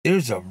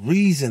There's a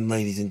reason,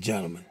 ladies and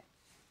gentlemen,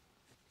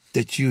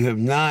 that you have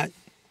not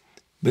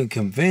been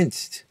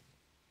convinced.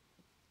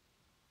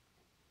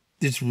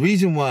 There's a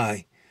reason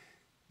why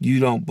you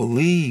don't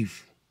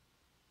believe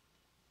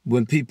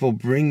when people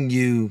bring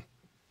you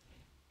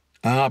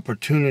an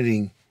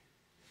opportunity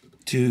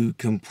to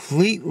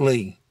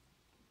completely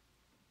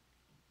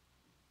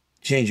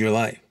change your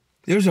life.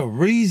 There's a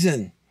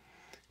reason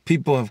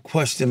people have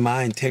questioned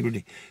my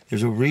integrity.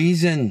 There's a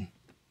reason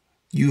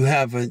you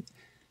haven't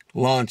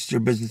launched your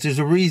business. There's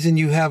a reason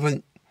you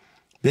haven't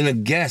been a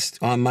guest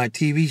on my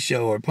TV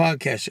show or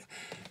podcast show.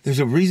 There's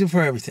a reason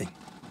for everything.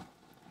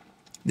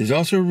 There's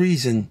also a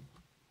reason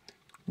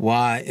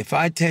why if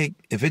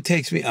it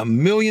takes me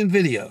 1 million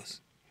videos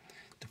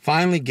to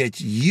finally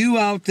get you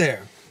out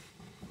there,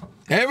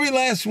 every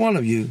last one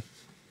of you,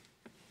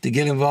 to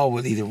get involved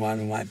with either one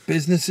of my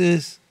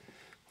businesses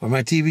or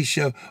my TV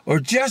show, or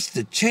just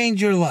to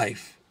change your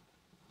life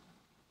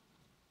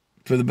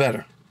for the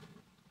better.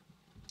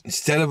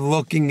 Instead of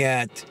looking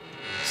at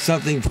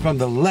something from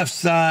the left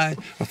side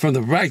or from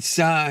the right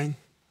side,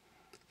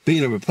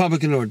 being a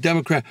Republican or a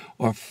Democrat,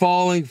 or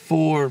falling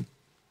for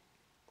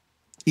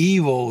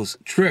evil's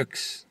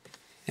tricks,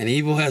 and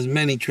evil has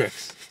many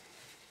tricks.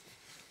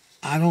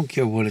 I don't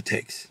care what it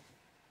takes.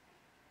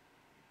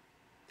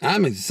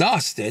 I'm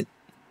exhausted.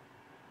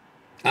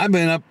 I've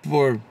been up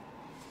for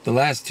the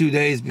last 2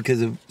 days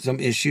because of some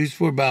issues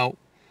for about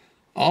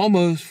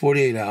almost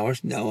 48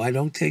 hours. No, I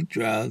don't take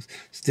drugs,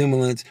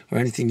 stimulants, or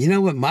anything. You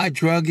know what my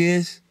drug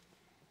is?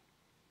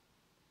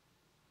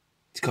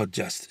 It's called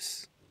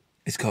justice.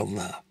 It's called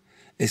love.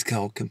 It's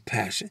called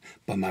compassion.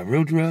 But my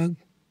real drug,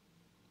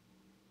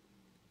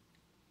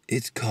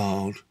 it's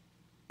called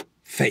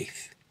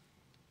faith.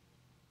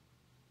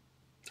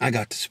 I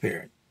got the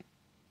Spirit.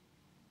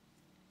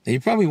 Now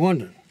you're probably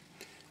wondering,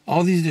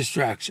 all these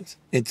distractions.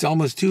 It's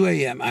almost 2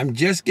 a.m. I'm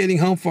just getting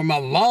home from a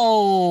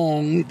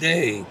long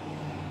day.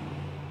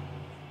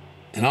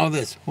 And all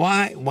this.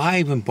 Why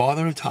even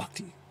bother to talk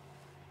to you?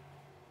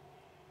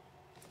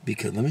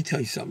 Because let me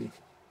tell you something.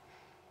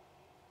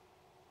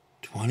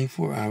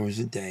 24 hours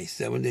a day,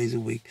 7 days a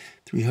week,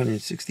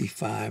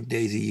 365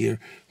 days a year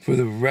for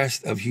the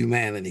rest of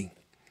humanity.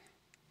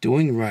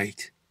 Doing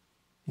right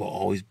will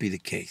always be the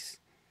case.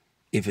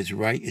 If it's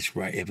right, it's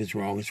right. If it's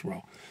wrong, it's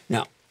wrong.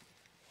 Now,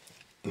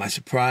 am I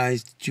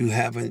surprised that you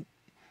haven't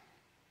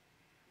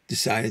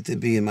decided to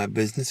be in my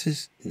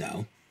businesses?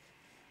 No.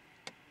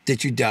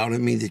 That you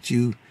doubted me, that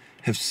you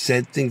have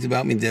said things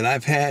about me, that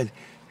I've had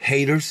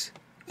haters?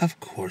 Of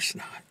course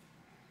not.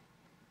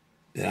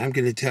 But I'm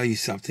going to tell you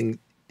something.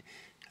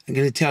 I'm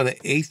going to tell the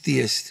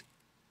atheist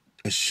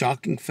a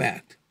shocking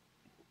fact.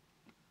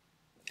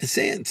 And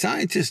saying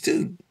scientists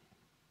too.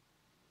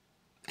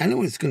 I know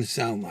what it's going to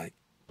sound like.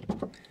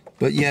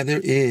 But yeah,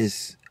 there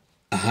is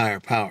a higher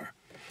power.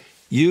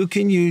 You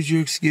can use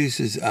your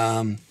excuses.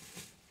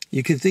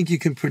 You can think you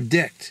can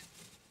predict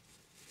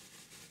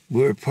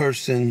where a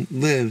person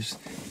lives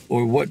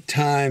or what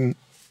time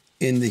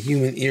in the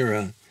human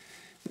era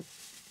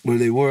where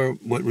they were,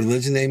 what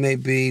religion they may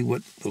be,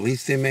 what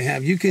beliefs they may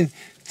have. You can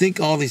think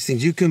all these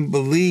things. You can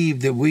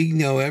believe that we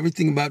know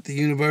everything about the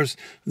universe.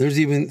 There's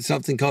even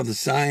something called the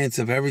science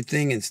of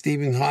everything, and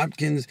Stephen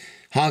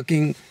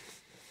Hawking,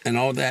 and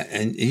all that.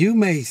 And you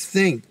may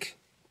think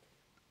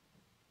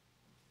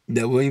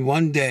that we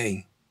one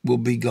day will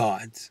be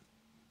gods.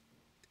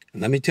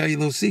 And let me tell you a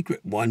little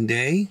secret. One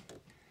day,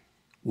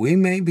 we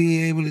may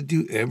be able to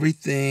do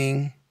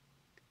everything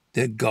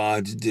that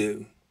gods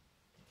do.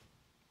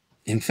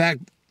 In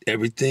fact,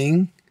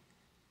 everything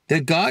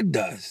that God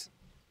does.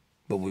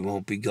 But we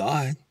won't be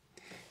God.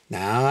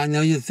 Now, I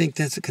know you think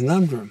that's a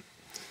conundrum.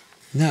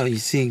 No, you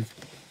see,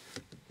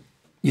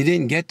 you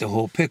didn't get the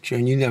whole picture,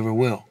 and you never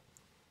will.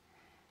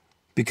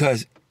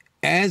 Because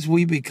as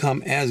we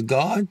become as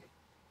God,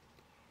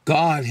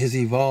 God has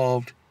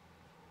evolved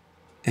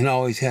and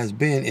always has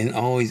been and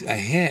always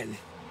ahead.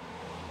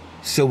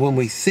 So when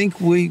we think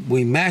we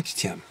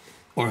matched him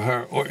or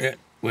her or it,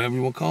 whatever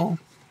you will call him,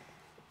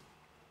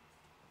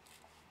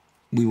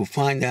 we will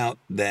find out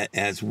that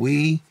as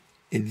we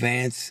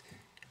advance,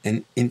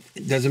 and it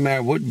doesn't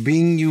matter what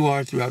being you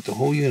are throughout the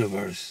whole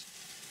universe,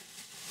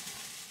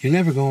 you're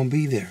never going to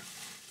be there.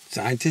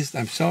 Scientists,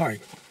 I'm sorry.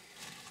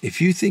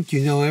 If you think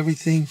you know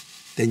everything,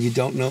 then you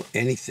don't know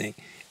anything.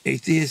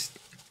 Atheists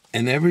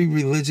and every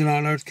religion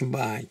on earth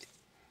combined,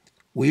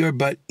 we are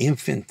but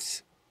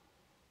infants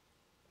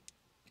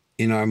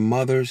in our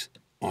mother's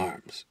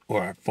arms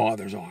or our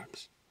father's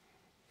arms.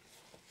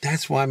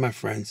 That's why, my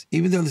friends,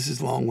 even though this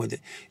is long-winded,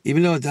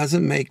 even though it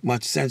doesn't make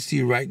much sense to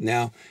you right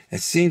now,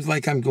 it seems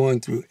like I'm going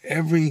through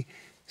every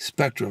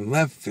spectrum,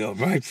 left field,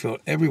 right field,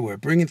 everywhere,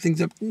 bringing things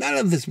up. None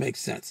of this makes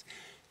sense.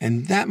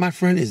 And that, my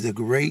friend, is the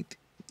great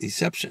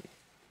deception.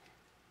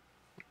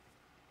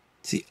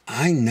 See,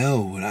 I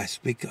know what I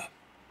speak of.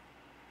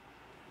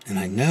 And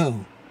I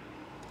know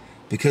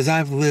because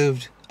I've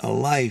lived a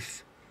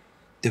life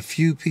that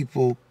few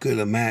people could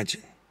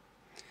imagine.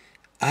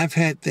 I've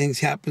had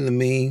things happen to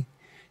me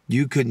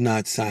you could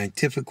not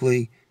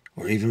scientifically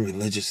or even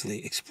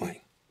religiously explain.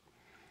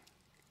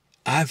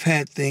 I've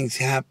had things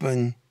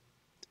happen,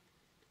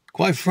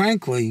 quite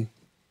frankly,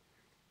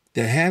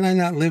 that had I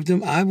not lived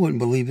them, I wouldn't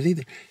believe it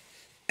either.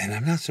 And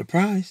I'm not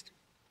surprised.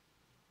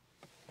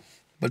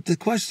 But the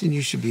question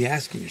you should be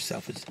asking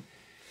yourself is,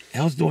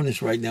 Al's doing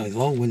this right now. He's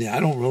long-winded. I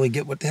don't really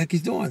get what the heck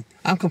he's doing.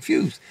 I'm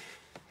confused.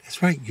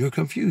 That's right. You're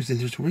confused, and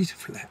there's a reason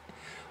for that.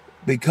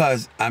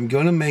 Because I'm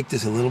going to make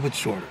this a little bit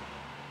shorter.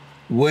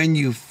 When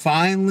you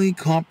finally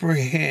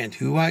comprehend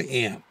who I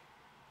am,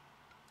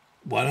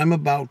 what I'm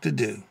about to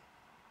do,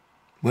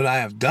 what I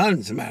have done,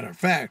 as a matter of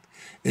fact,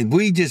 and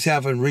we just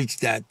haven't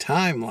reached that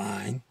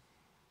timeline,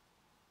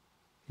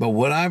 but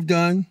what I've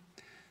done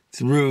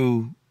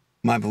through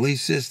my belief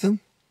system,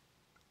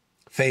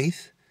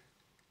 faith,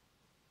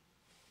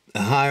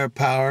 a higher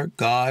power,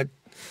 God,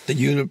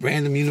 the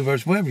random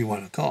universe, whatever you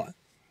want to call it,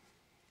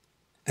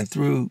 and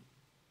through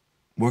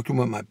working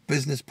with my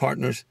business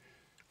partners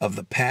of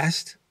the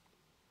past,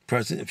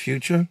 present, and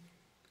future,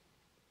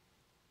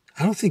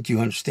 I don't think you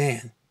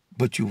understand,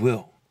 but you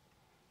will.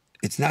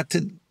 It's not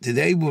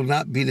today will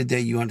not be the day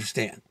you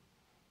understand.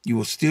 You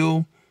will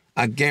still,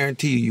 I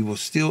guarantee you will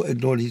still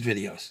ignore these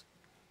videos.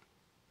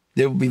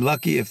 They will be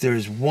lucky if there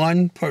is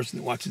one person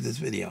that watches this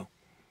video,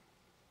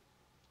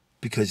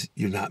 because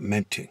you're not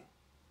meant to.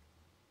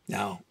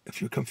 Now,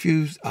 if you're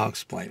confused, I'll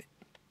explain it.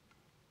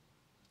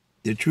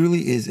 There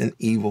truly is an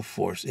evil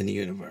force in the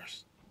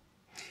universe.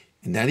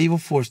 And that evil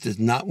force does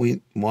not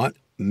want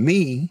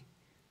me,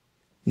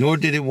 nor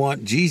did it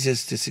want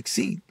Jesus to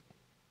succeed.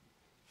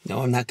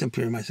 No, I'm not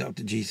comparing myself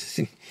to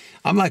Jesus.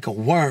 I'm like a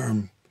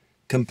worm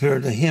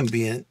compared to him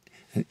being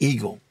an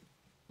eagle.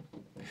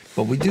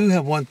 But we do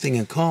have one thing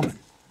in common.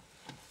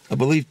 A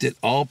belief that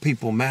all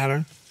people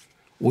matter.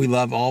 We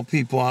love all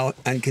people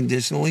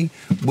unconditionally.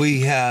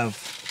 We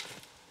have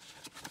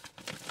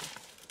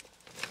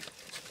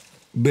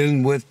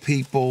been with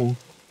people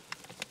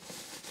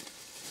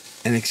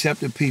and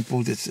accepted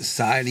people that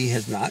society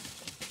has not.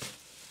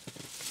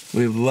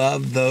 We've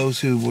loved those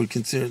who were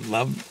considered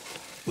loved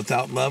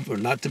without love, or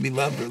not to be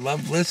loved, or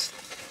loveless.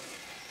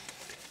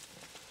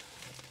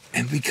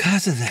 And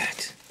because of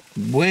that,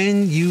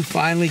 when you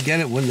finally get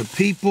it, when the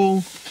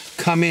people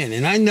come in,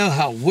 and I know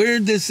how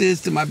weird this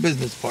is to my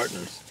business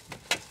partners,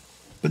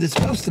 but it's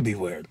supposed to be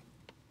weird.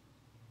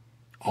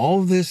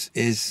 All this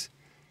is,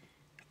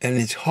 and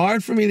it's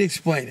hard for me to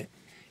explain it.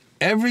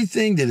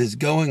 Everything that is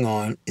going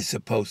on is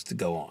supposed to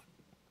go on.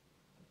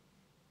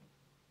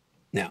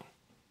 Now,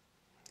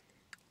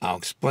 I'll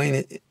explain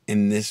it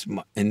in this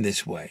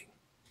way.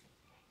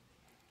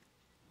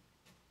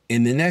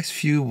 In the next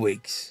few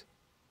weeks,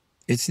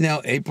 it's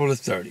now April the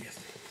 30th.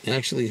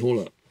 Actually,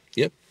 hold up.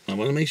 Yep, I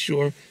want to make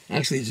sure.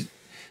 Actually, it's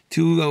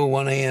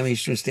 2:01 a.m.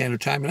 Eastern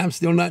Standard Time, and I'm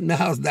still not in the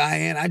house,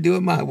 Diane. I do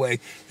it my way.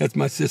 That's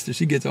my sister.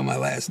 She gets on my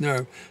last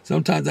nerve.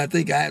 Sometimes I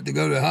think I have to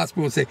go to the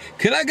hospital and say,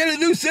 can I get a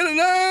new set of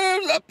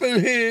nerves up in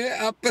here,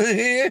 up in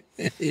here?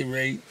 At any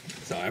rate,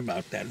 sorry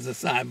about that. It's a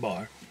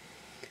sidebar.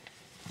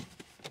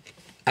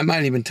 I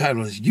might even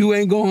title this, You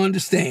Ain't Gonna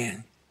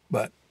Understand.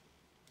 But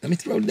let me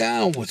throw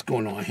down what's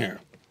going on here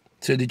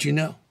so that you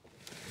know.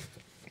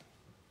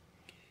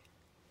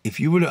 If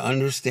you were to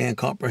understand,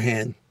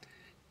 comprehend,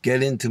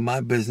 get into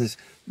my business,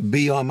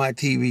 be on my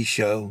TV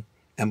show,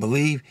 and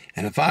believe,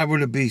 and if I were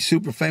to be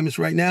super famous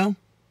right now,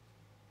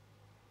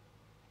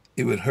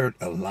 it would hurt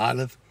a lot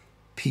of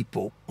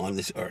people on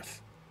this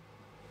earth.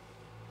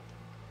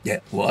 Yeah,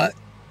 what?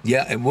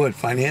 Yeah, it would.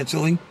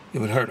 Financially, it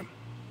would hurt them.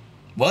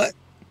 What?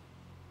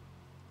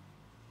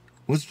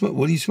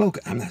 What are you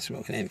smoking? I'm not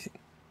smoking anything.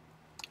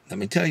 Let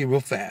me tell you real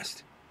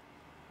fast.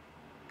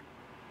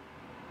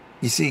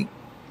 You see,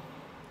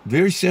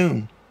 very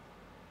soon,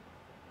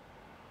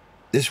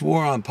 this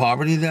war on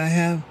poverty that I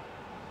have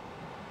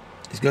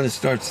is going to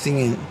start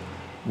singing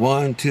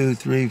 1, 2,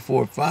 3,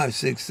 4, 5,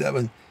 6,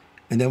 7,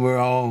 and then we're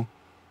all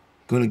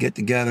going to get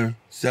together,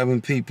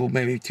 7 people,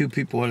 maybe 2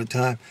 people at a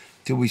time,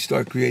 till we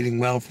start creating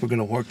wealth. We're going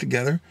to work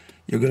together.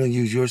 You're going to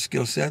use your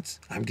skill sets.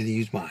 I'm going to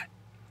use mine.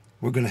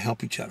 We're going to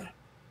help each other.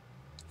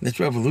 And this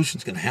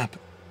revolution's going to happen.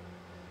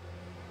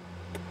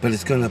 But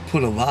it's going to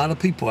put a lot of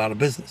people out of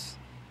business.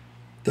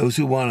 Those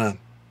who want to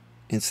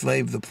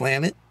enslave the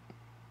planet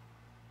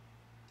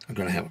are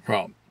going to have a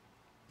problem.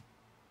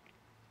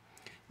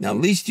 Now, at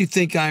least you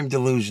think I'm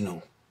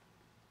delusional,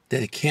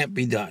 that it can't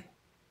be done.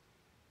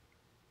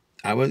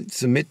 I would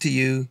submit to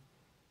you,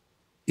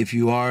 if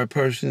you are a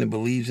person that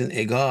believes in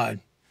a God,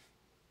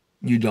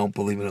 you don't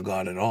believe in a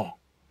God at all.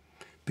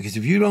 Because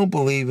if you don't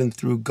believe in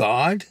through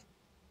God,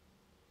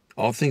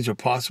 all things are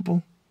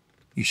possible,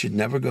 you should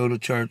never go to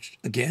church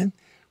again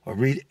or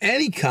read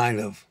any kind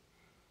of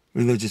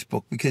religious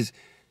book, because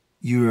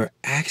you're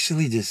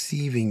actually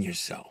deceiving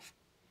yourself.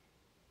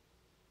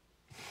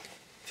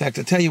 In fact,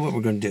 I'll tell you what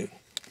we're going to do.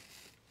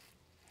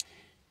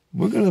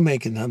 We're going to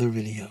make another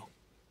video.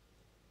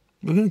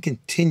 We're going to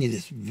continue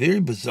this very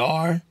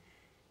bizarre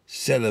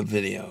set of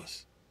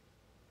videos.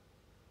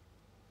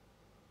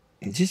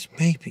 And just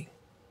maybe,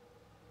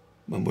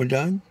 when we're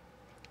done,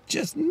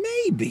 just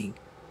maybe,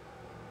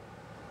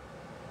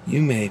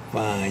 you may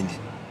find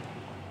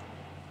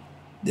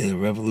that a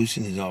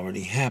revolution has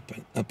already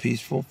happened, a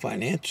peaceful,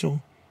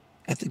 financial,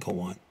 ethical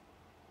one.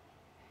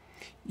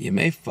 You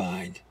may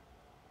find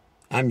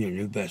I'm your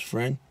new best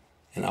friend,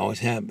 and always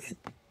have been.